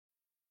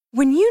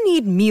When you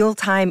need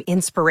mealtime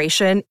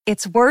inspiration,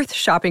 it's worth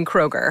shopping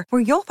Kroger,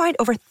 where you'll find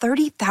over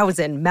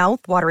 30,000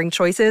 mouth-watering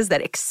choices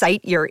that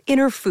excite your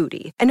inner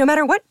foodie. And no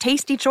matter what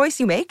tasty choice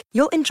you make,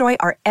 you'll enjoy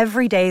our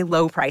everyday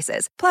low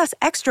prices, plus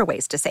extra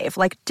ways to save,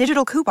 like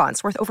digital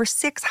coupons worth over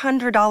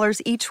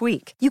 $600 each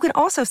week. You can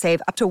also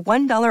save up to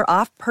 $1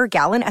 off per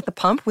gallon at the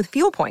pump with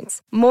fuel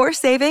points. More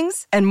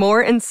savings and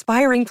more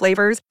inspiring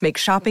flavors make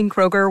shopping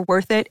Kroger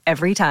worth it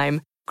every time.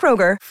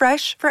 Kroger,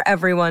 fresh for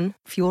everyone.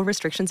 Fuel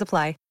restrictions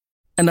apply.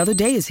 Another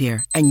day is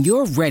here, and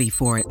you're ready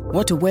for it.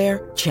 What to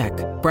wear? Check.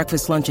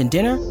 Breakfast, lunch, and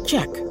dinner?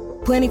 Check.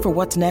 Planning for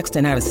what's next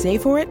and how to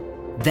save for it?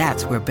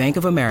 That's where Bank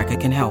of America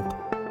can help.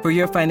 For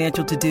your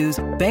financial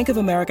to-dos, Bank of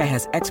America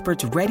has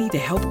experts ready to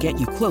help get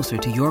you closer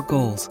to your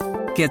goals.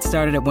 Get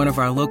started at one of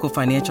our local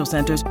financial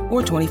centers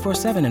or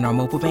 24/7 in our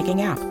mobile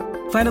banking app.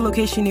 Find a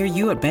location near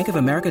you at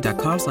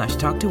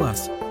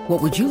bankofamerica.com/talktous.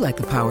 What would you like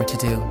the power to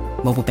do?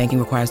 Mobile banking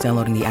requires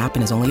downloading the app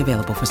and is only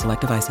available for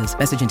select devices.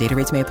 Message and data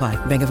rates may apply.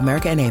 Bank of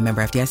America N.A.,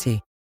 member FDIC.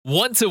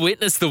 Want to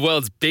witness the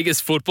world's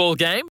biggest football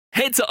game?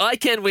 Head to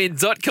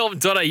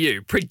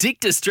iCanWin.com.au,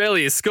 predict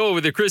Australia's score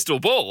with a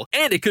crystal ball,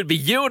 and it could be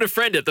you and a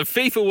friend at the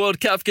FIFA World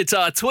Cup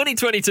Qatar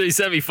 2022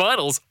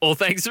 semi-finals, all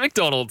thanks to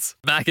McDonald's.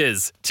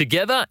 Maccas,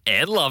 together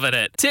and loving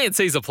it.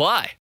 TNCs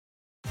apply.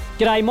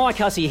 G'day, Mike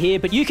Hussey here,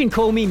 but you can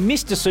call me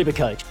Mr.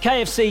 Supercoach.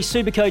 KFC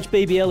Supercoach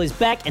BBL is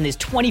back and there's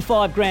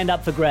 25 grand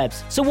up for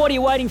grabs. So what are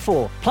you waiting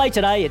for? Play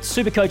today at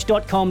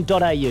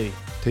supercoach.com.au.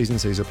 T's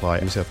and C's apply.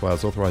 New South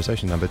Wales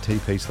authorisation number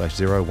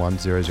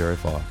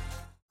TP/01005.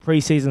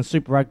 Pre-season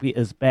Super Rugby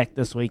is back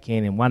this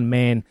weekend, and one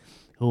man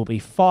who will be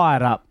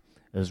fired up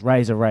is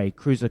Razor Ray,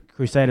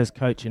 Crusaders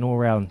coach and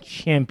all-round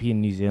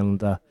champion New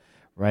Zealander,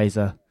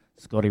 Razor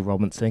Scotty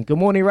Robinson. Good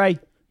morning, Ray.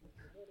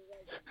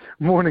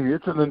 Morning,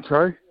 it's an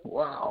intro.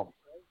 Wow.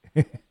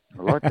 I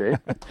like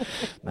that.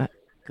 Mate,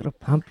 gotta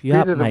pump you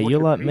up, mate. You're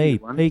like me.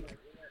 Peak.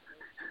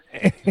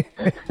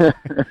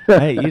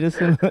 Hey, you just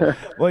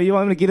well, you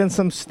want me to get in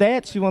some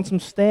stats? You want some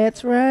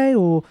stats, Ray?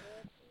 Or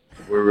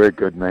we're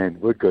good, man.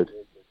 We're good.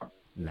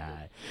 No.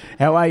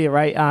 How are you,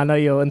 Ray? I know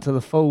you're into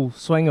the full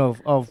swing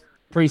of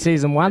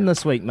pre-season one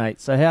this week, mate.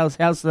 So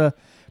how's the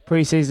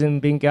pre-season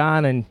been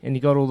going? And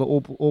you got all the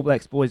All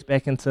Blacks boys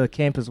back into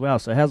camp as well.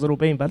 So how's it all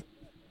been, bud?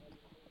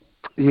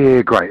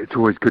 Yeah, great. It's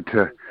always good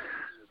to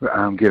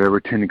get a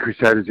returning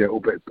Crusaders, our All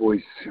Black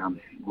boys.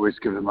 Always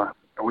give them a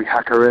wee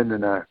hacker in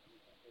and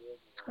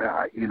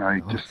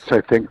just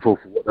so thankful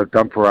for what they've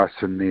done for us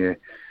and their,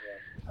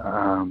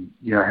 how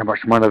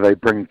much money they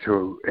bring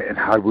to and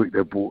hard work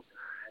they've brought.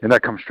 And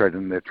that comes straight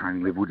in their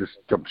training level, just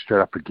jump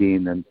straight up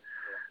again. And,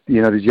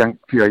 these young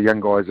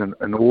guys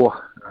in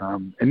awe.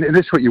 And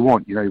that's what you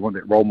want. You want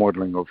that role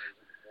modelling of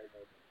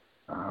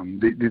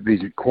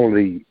these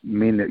quality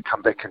men that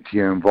come back into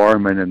your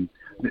environment. And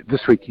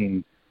this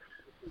weekend,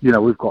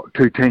 we've got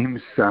two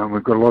teams.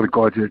 We've got a lot of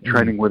guys that are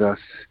training with us.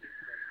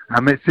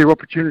 It's their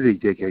opportunity,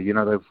 Decker.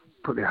 They've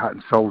put their heart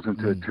and souls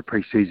into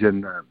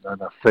pre-season. They're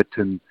fit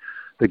and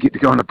they get to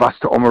go on a bus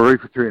to Oamaru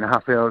for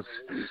 3.5 hours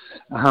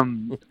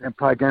and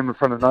play a game in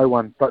front of no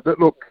one. But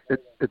look,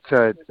 it's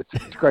a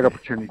great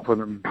opportunity for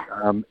them.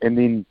 And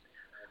then,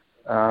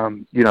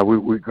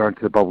 we're going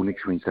to the bubble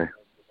next Wednesday.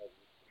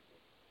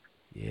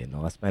 Yeah,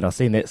 nice, mate. I've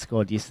seen that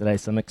squad yesterday.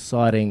 Some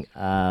exciting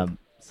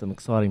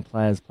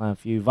players playing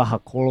for you.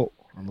 Vahakoro,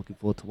 I'm looking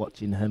forward to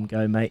watching him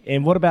go, mate.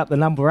 And what about the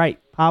number 8,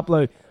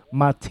 Pablo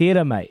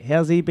Matera, mate?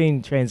 How's he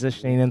been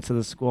transitioning into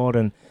the squad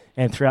and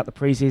throughout the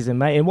preseason,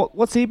 mate? And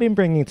what's he been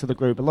bringing to the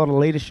group? A lot of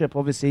leadership,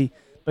 obviously,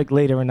 big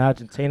leader in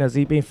Argentina. Has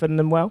he been fitting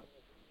in well?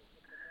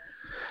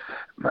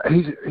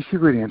 He's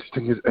really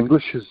interesting. His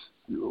English is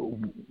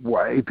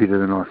way better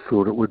than I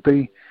thought it would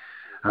be.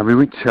 We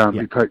went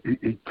to,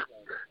 he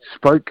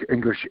spoke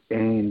English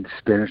and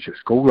Spanish at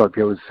school. Like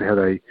that was how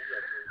they,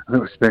 I think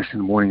it was Spanish in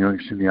the morning,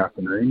 English in the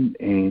afternoon.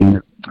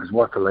 And his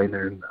wife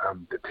Elena and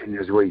the 10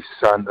 years wee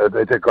son,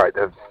 they did great.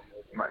 They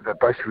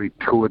basically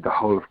toured the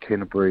whole of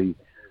Canterbury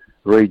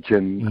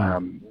region.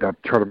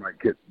 They've tried to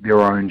make it their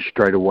own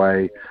straight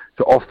away.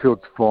 So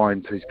off-field's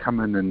fine. So he's come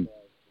in and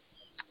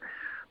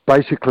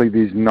basically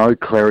there's no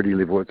clarity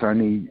level. It's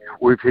only,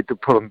 we've had to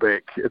pull him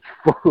back. It's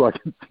full like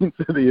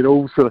intensity and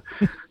all sort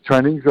of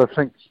trainings. I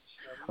think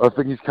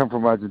he's come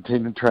from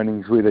Argentinian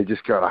trainings where they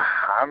just go at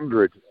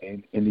 100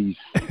 and he's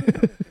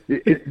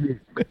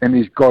and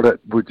he's got it.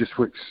 We've just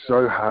worked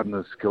so hard on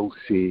his skill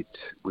set.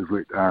 We've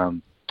worked,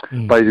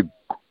 but he's an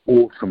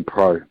awesome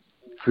pro.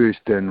 First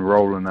in,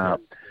 rolling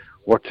up,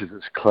 watches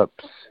his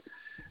clips.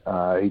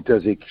 He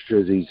does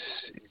extras. He's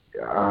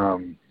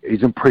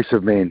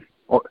impressive, man.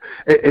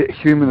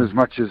 Human as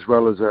much as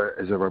well as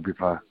a rugby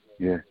player.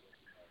 Yeah.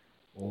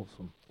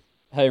 Awesome.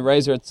 Hey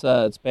Razor, it's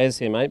Baz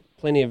here, mate.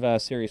 Plenty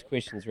of serious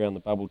questions around the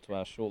bubble to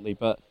ask shortly,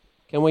 but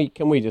can we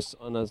just,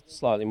 on a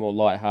slightly more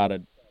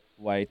light-hearted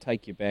way,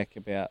 take you back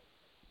about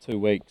 2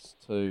 weeks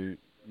to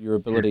your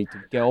ability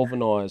to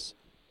galvanise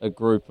a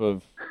group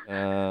of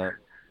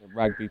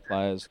rugby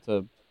players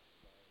to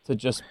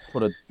just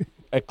put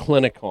a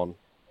clinic on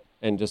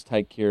and just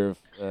take care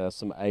of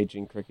some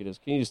ageing cricketers.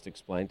 Can you just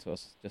explain to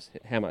us just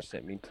how much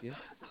that meant to you?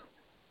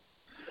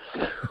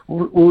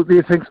 Well,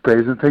 yeah, thanks,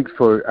 Bears, and thanks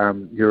for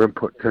your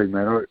input too,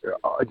 man.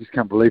 I just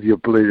can't believe your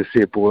ability to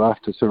see a ball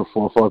after sort of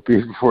 4 or 5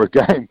 beers before a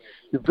game.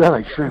 You've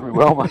done extremely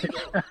well, mate.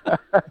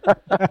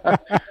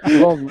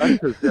 Long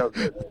lunches,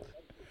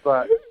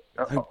 but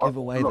don't give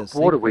away the what a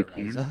secret,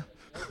 weekend!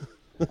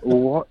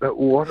 what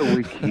a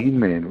weekend,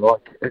 man!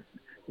 Like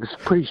it's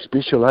pretty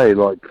special, eh?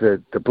 Like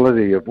the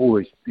ability of all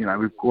these,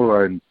 we've got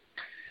our own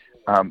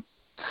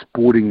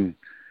sporting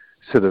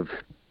sort of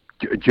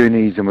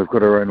journeys, and we've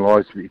got our own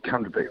lives. But you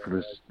come to be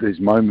for this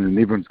moment, and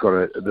everyone's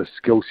got the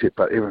skill set,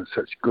 but everyone's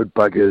such good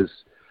buggers.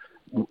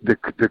 The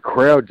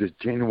crowd just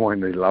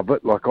genuinely love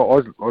it. Like I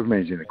was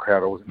managing the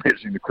crowd. I wasn't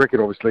managing the cricket,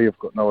 obviously. I've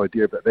got no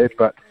idea about that,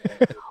 but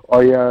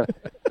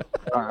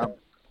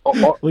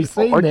we've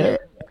seen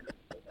that.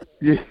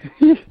 Yeah,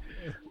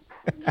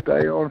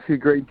 stay on a few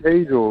green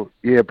teas,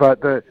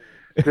 but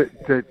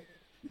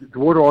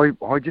what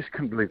I just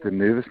couldn't believe the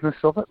nervousness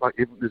of it. Like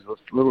there's this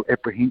little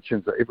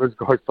apprehensions that everyone's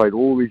guys played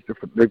all these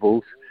different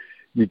levels.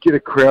 You get a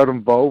crowd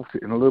involved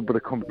in a little bit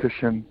of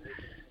competition.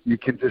 You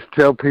can just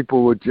tell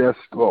people were just,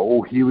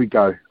 oh, here we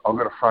go. I've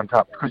got to front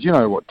up. Because you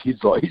know what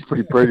Ted's like. He's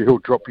pretty brutal. He'll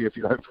drop you if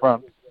you don't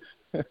front.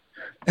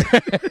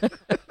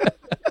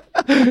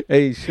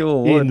 He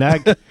sure would.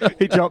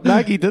 He dropped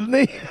Nuggy, didn't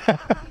he?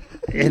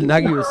 Yeah,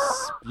 Nuggy was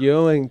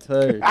spewing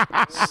too.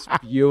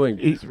 Spewing.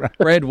 He's right.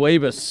 Brad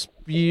Weber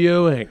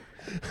spewing.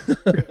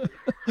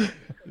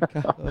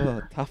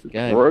 Oh, tough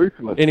game.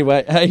 Ruthless.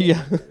 Anyway,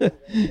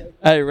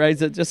 hey,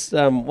 Razor, just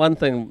one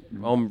thing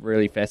I'm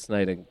really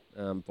fascinated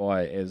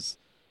by as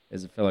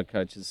a fellow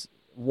coach is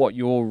what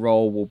your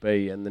role will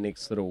be in the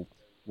next little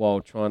while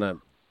trying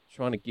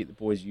to get the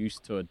boys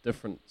used to a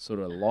different sort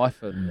of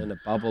life in a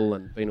bubble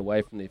and being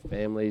away from their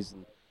families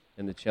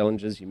and the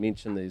challenges. You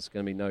mentioned there's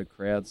going to be no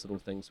crowds, little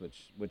things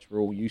which we're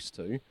all used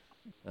to.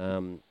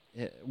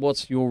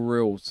 What's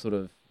your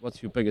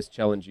what's your biggest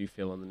challenge you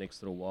feel in the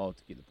next little while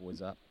to get the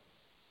boys up?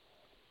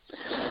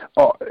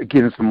 Oh,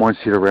 again, it's the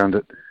mindset around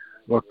it.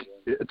 Look,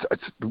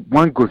 it's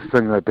one good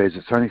thing though, Baz,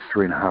 it's only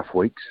 3.5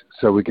 weeks,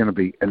 so we're going to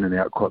be in and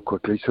out quite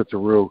quickly. So it's a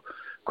real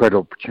great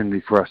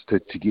opportunity for us to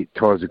get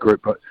tied as a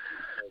group. But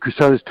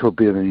Crusaders tour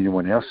better than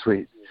anyone else.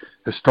 We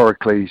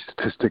historically,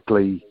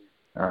 statistically,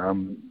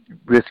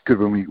 that's good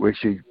when we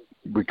actually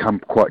become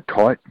quite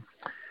tight.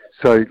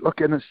 So look,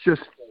 and it's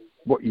just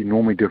what you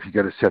normally do if you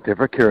go to South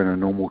Africa in a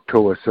normal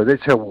tour. So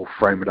that's how we'll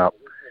frame it up.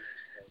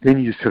 Then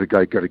you just sort of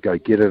got to go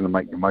get it and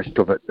make the most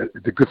of it.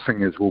 The good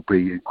thing is we'll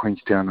be in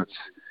Queenstown.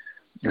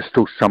 It's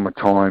still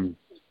summertime,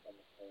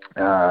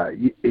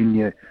 and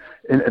there's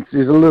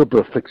a little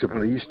bit of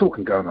flexibility. You still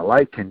can go in the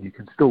lake and you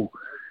can still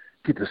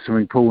get the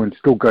swimming pool and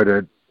still go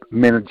to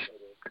managed,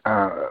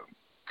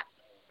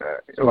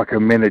 like a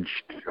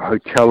managed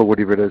hotel or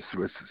whatever it is,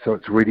 so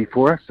it's ready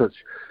for us. So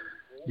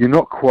you're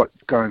not quite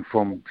going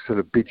from sort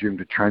of bedroom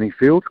to training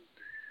field.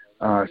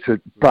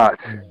 But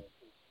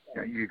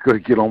you've got to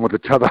get on with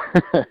each other.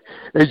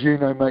 As you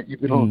know, mate,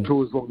 you've been on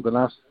tours longer than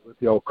us with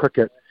the old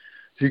cricket.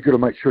 So you've got to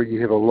make sure you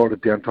have a lot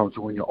of downtime.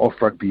 So when you're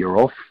off rugby, you're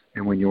off.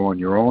 And when you're on,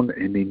 you're on.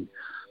 And then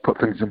put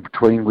things in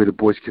between where the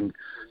boys can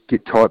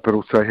get tight, but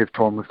also have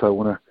time if they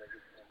want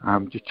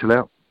to just chill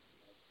out.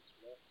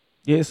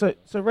 Yeah, so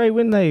Ray,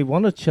 when they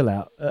want to chill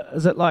out,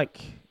 is it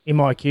like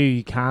MIQ,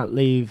 you can't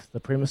leave the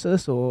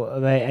premises, or are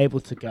they able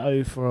to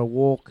go for a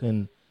walk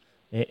and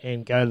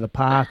go to the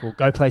park or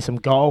go play some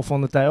golf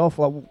on the day off?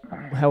 Like,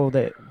 how will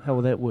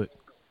that work?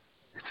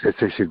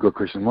 That's actually a good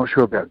question. I'm not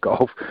sure about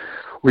golf.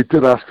 We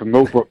did ask for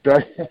Millbrook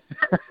Day.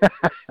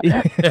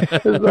 Yeah.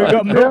 We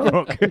got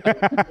Millbrook.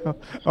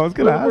 I was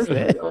going to ask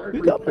that.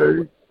 We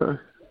do.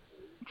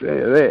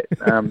 That.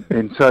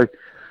 And so,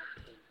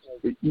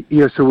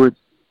 yeah, so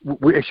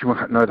we actually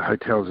want to know the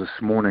hotels this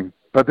morning,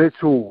 but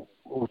that's all.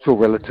 It's all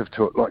relative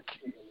to it. Like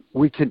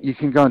you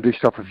can go and do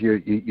stuff if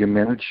you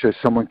manage, so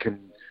someone can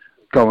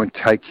go and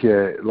take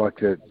you, like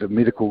the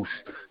medicals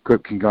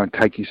group can go and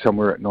take you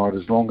somewhere at night,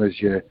 as long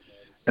as you're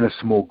in a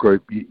small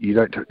group. You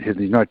don't have, there's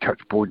no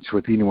touch points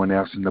with anyone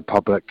else in the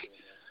public.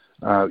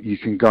 You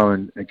can go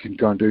and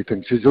do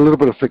things. So there's a little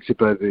bit of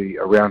flexibility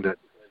around it,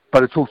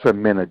 but it's also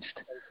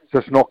managed. So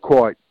it's not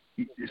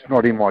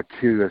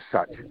MIQ as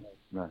such.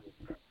 No.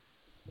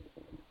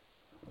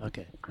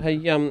 Okay.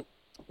 Hey,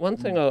 one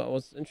thing I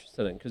was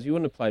interested in, because you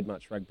wouldn't have played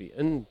much rugby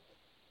in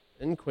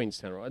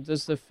Queenstown, right?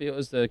 Is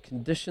the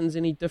conditions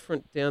any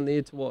different down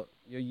there to what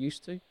you're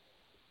used to?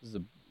 Is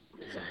the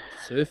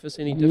surface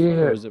any different,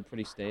 or is it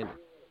pretty standard?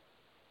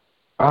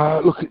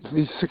 Look,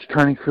 there's 6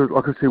 training fields.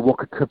 Like I said,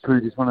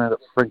 Wakatipu, there's one out at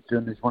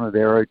Frankton, there's one at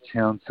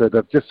Arrowtown. So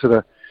they've just sort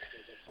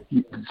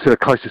of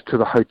closest to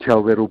the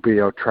hotel. That'll be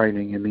our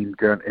training, and then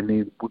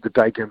the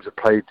day games are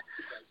played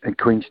in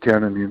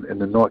Queenstown,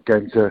 and the night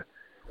games are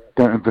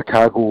down in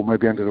Vicargo or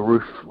maybe under the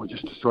roof. We're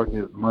just deciding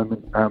at the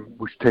moment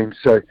which teams.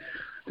 So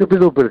there'll be a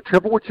little bit of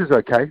travel, which is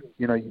okay.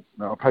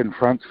 I played in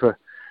France for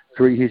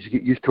 3 years. You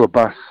get used to a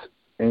bus,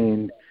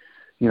 and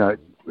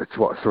it's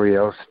 3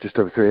 hours, just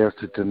over 3 hours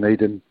to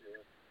Dunedin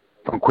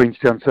from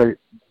Queenstown. So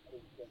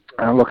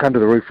look, under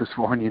the roof is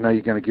fine.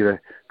 You're going to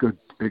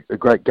get a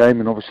great game,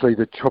 and obviously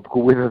the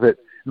tropical weather that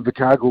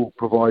Invercargill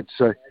provides.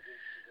 So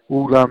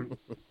we'll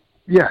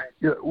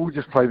we'll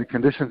just play the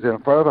conditions out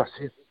in front of us.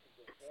 Yeah.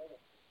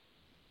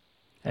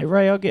 Hey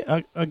Ray, I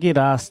get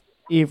asked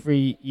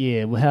every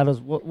year, well,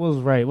 what was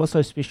Ray? What's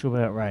so special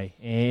about Ray?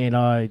 And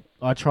I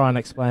try and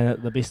explain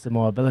it the best of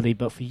my ability.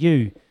 But for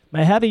you,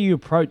 mate, how do you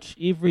approach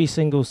every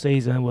single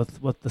season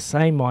with the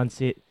same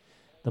mindset,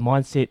 the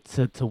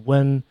mindset to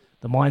win,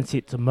 the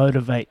mindset to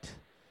motivate?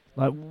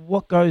 Like,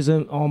 what goes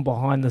on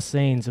behind the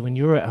scenes? And when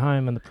you're at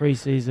home in the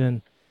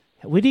preseason,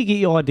 where do you get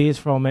your ideas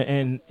from,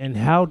 and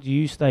how do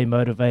you stay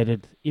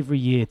motivated every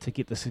year to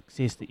get the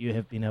success that you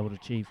have been able to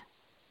achieve?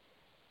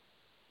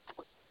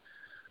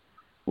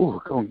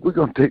 Oh, we're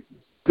going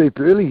deep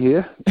early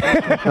here.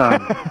 I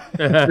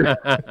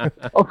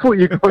thought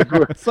you guys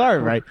were... Sorry,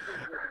 Ray.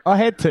 I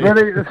had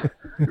to.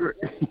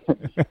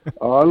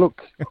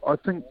 Look, I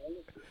think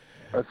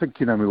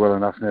you know me well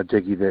enough now,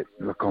 Jackie, that,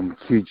 look, I'm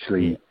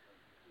hugely...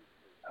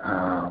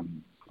 I'll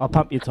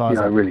pump your tyres.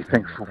 Really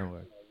thankful.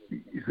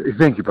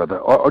 Thank you,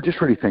 brother. I'm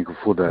just really thankful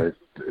for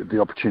the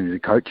opportunity to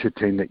coach a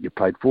team that you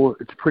played for.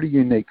 It's pretty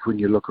unique when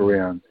you look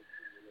around.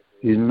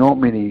 There's not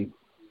many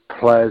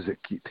players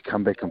that get to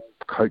come back and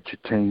coach a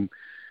team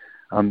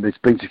that's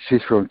been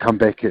successful and come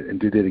back and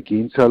do that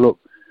again. So look,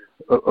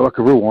 like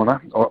a real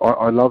honour.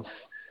 I love,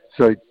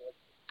 so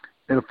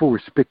in a full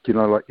respect, you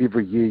know, like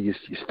every year you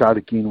start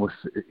again with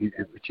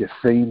your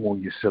theme or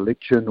your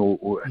selection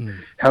or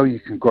how you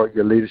can grow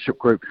your leadership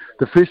group.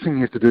 The first thing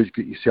you have to do is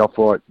get yourself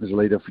right as a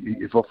leader.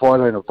 If I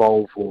don't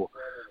evolve or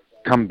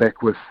come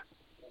back with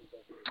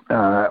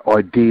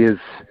ideas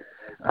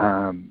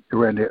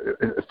around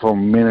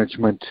from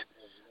management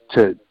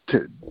to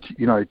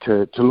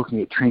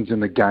looking at trends in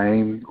the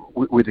game,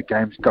 where the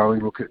game's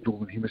going, look at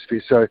Northern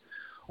Hemisphere. So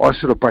I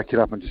sort of break it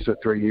up into sort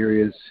of 3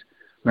 areas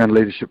around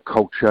leadership,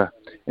 culture,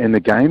 and the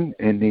game,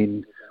 and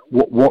then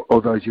what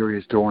of those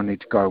areas do I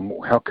need to go, and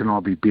how can I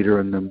be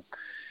better in them?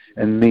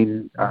 And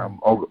then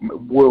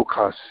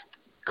world-class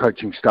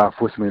coaching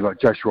staff with me, like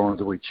Josh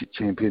Ryan's a world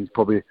champion,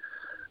 probably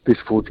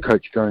best forwards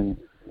coach going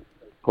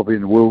probably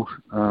in the world,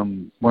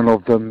 one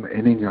of them,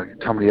 and then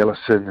Tommy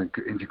Ellison and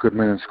Andy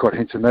Goodman and Scott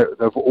Henson.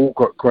 They've all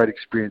got great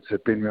experience.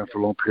 They've been around for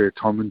a long period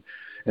of time,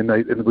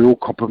 and we all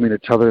complement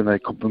each other, and they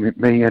complement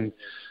me, and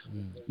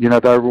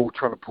they're all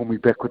trying to pull me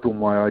back with all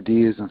my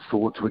ideas and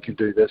thoughts. We can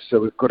do this, so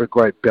we've got a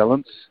great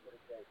balance.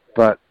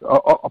 But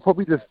I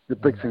probably the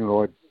big thing that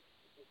I'm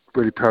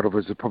really proud of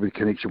is probably the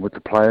connection with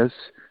the players,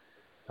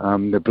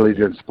 the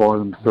ability to inspire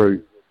them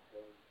through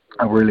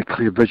a really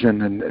clear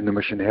vision and the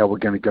mission, how we're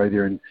going to go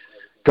there and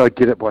go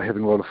get it by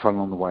having a lot of fun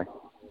on the way.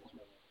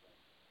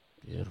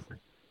 Beautiful.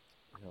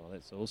 Oh,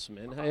 that's awesome,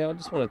 man. Hey, I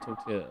just want to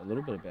talk to you a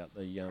little bit about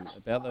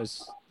about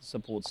those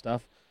support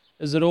stuff.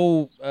 Is it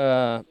all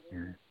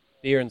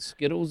beer and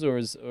Skittles, or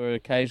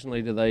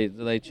occasionally do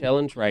they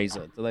challenge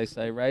Razor? Do they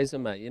say, Razor,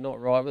 mate, you're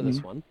not right with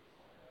this one,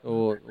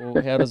 or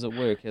how does it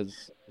work?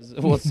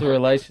 What's the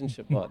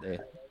relationship like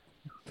there?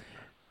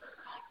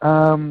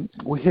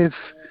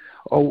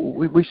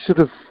 We sort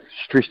of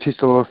stress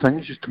test a lot of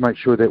things just to make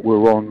sure that we're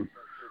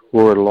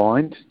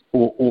aligned,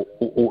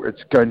 or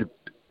it's going to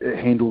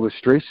handle the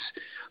stress.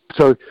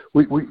 So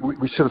we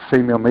sort of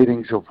theme our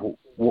meetings of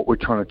what we're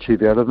trying to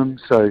achieve out of them.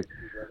 So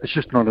it's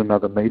just not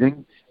another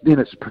meeting. Then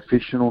it's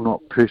professional,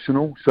 not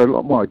personal. So a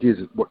lot of my ideas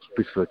is what's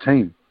best for the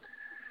team.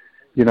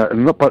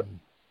 But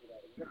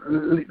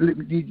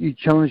you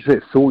challenge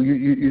that thought,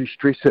 you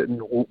stress it, and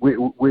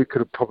where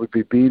could it probably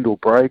be bend or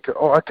break?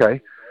 Oh,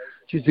 okay.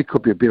 Geez, there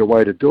could be a better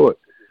way to do it.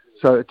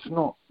 So it's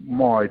not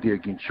my idea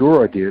against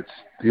your idea, it's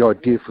the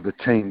idea for the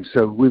team.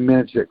 So we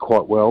manage that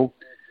quite well.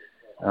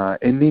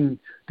 And then,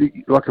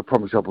 like a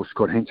prime example,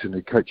 Scott Henson,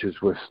 who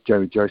coaches with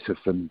Jamie Joseph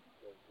in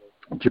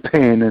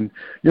Japan, and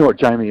you know what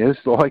Jamie is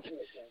like.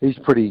 He's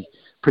pretty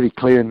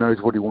clear and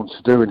knows what he wants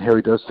to do and how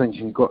he does things.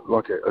 And he's got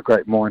like a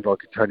great mind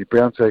like a Tony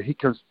Brown. So he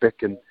comes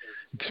back and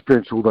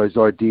experiences all those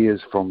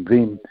ideas from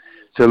them.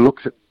 So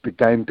looks at the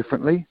game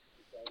differently.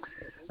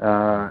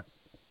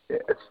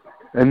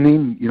 And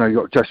then, you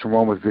got Jason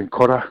Ryan with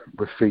Venkata,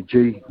 with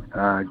Fiji.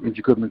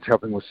 Angie Goodman's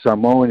helping with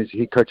Samoa, and he's a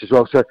head coach as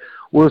well. So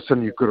all of a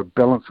sudden you've got a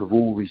balance of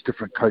all these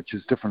different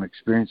coaches, different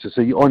experiences.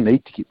 So I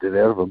need to get that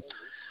out of them.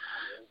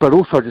 But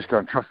also just go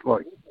and trust,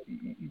 like,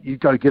 you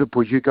go get it,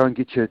 boys. You go and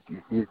get your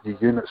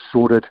units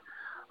sorted.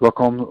 Like,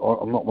 I'm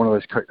not one of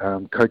those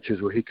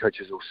coaches or head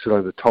coaches who will sit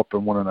over the top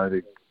and want to know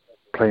the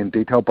play in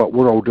detail. But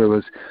what I'll do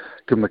is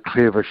give them a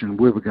clear vision,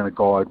 where we're going to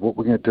guide, what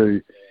we're going to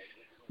do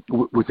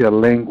with our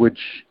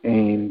language,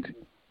 and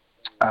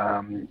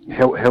how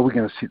we're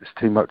going to set this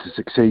team up to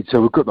succeed.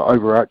 So we've got the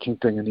overarching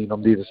thing, and then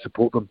I'm there to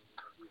support them.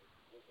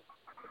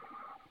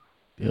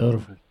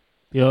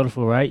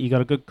 Beautiful, right? You got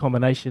a good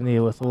combination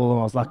there with all of them.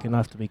 I was lucky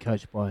enough to be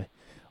coached by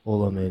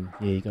all of them,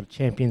 and you got a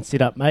champion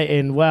set up, mate.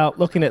 And well,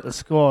 looking at the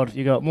squad,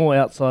 you got more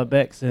outside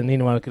backs than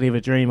anyone could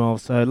ever dream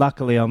of. So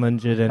luckily, I'm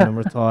injured and I'm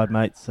retired,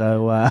 mate.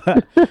 So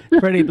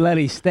pretty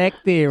bloody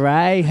stacked there,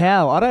 eh?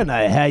 How? I don't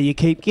know how you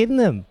keep getting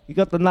them. You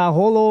got the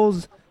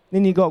Naholos,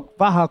 then you got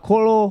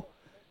Vahakolo,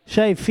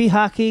 Shea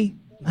Fihaki,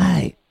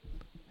 mate.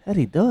 How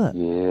do you do it?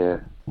 Yeah.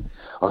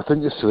 I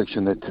think the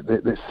selection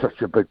that's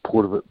such a big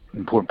part of it,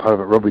 important part of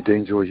it. Robbie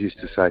Deans always used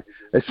to say,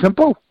 "It's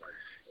simple.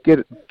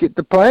 Get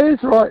the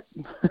players right."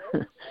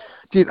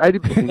 Get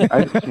 80%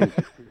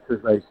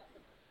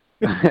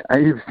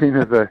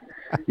 of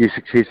your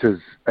success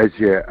is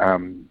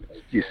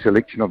your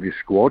selection of your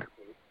squad,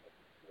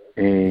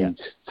 and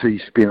so you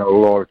spend a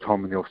lot of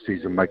time in the off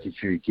season making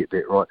sure you get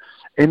that right.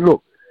 And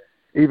look,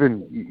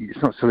 even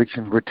it's not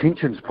selection,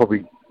 retention's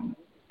probably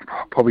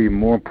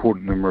more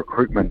important than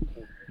recruitment.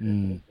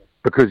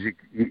 Because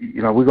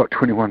we've got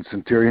 21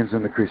 Centurions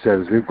in the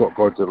Crusaders. We've got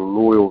guys that are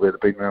loyal, that have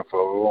been around for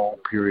a long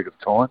period of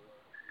time.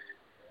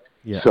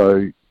 Yeah.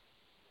 So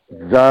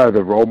they're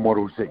the role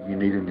models that you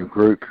need in your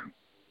group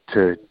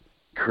to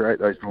create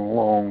those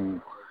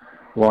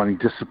long-lining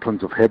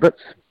disciplines of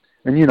habits.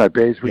 And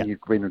Baz, when you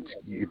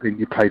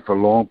played for a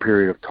long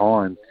period of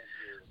time,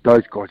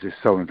 those guys are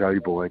so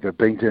invaluable. They've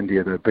been to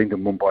India, they've been to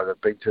Mumbai,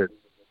 they've been to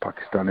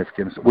Pakistan,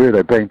 Afghanistan, where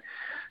they've been.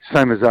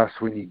 Same as us,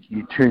 when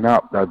you tune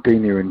up, they've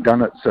been there and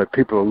done it. So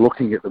people are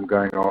looking at them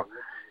going, "Oh,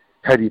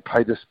 how do you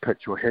play this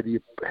pitch, or how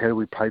do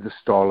we play this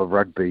style of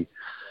rugby?"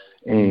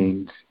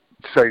 And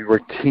so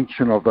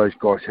retention of those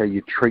guys, how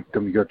you treat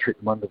them, you got to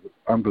treat them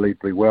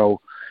unbelievably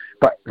well.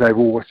 But they're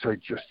also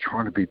just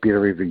trying to be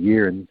better every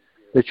year, and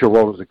that's your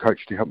role as a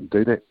coach to help them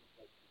do that.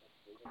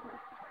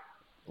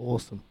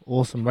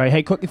 Awesome, Ray.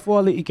 Hey, quickly before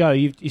I let you go,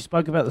 you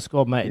spoke about the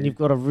squad, mate, and you've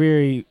got a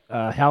very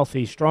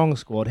healthy, strong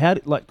squad. How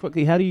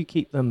do you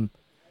keep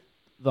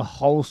the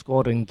whole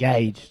squad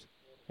engaged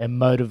and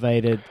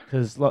motivated?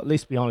 Because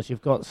let's be honest,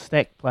 you've got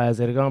stacked players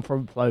that are going to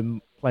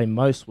probably play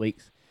most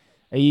weeks.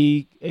 Are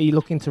you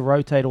looking to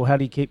rotate, or how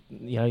do you keep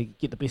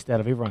get the best out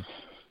of everyone?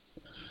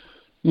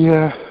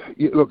 Yeah,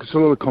 look, it's a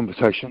lot of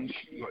conversations.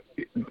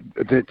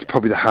 That's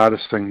probably the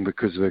hardest thing,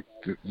 because of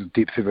the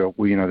depth of it,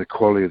 the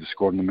quality of the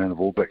squad and the amount of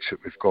All Blacks that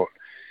we've got,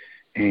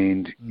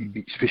 and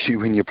especially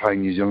when you're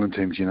playing New Zealand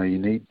teams, you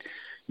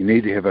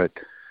need to have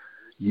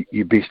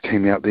your best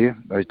team out there.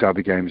 Those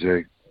derby games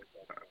are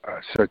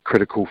so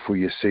critical for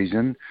your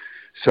season.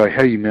 So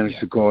how you manage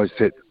the guys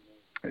that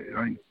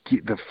don't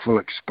get the full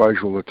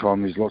exposure all the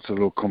time, there's lots of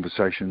little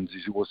conversations.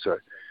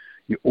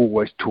 You're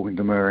always talking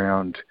to them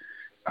around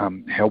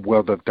how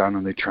well they've done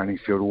in their training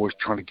field, always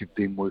trying to give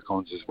them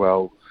work-ons as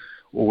well,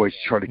 always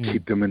try to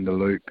keep them in the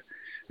loop.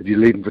 If you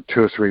leave them for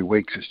 2 or 3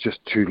 weeks, it's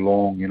just too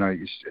long,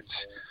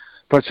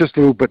 but it's just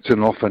little bits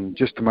and often,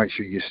 just to make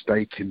sure you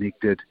stay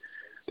connected,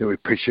 that we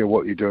appreciate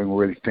what you're doing,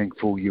 we're really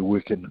thankful, you're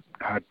working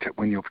hard,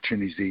 when the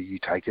opportunity's there, you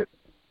take it.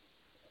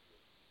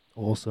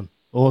 Awesome,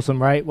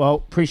 Ray. Well,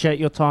 appreciate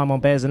your time on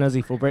Baz and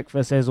Izzy for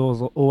breakfast, as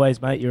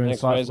always, mate. You're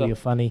insightful, you're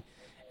funny,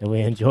 and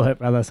we enjoy it,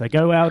 brother. So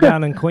go well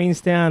down in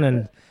Queenstown,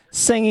 and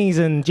singies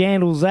and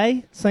jandals,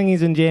 eh?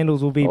 Singies and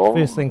jandals will be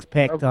first things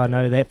packed, I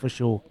know that for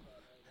sure.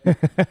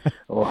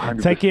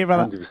 100%, take care,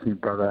 brother. 100%,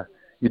 brother.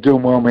 You're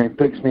doing well, man.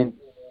 Thanks, man.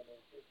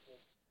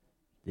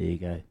 There you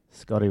go.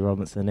 Scotty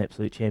Robinson,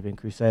 absolute champion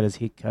Crusaders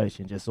head coach,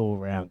 and just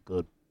all-round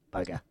good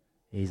bugger.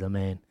 He's a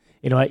man.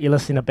 Anyway, you're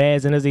listening to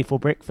Baz and Izzy for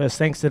breakfast.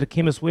 Thanks to the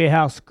Chemist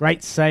Warehouse.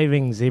 Great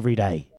savings every day.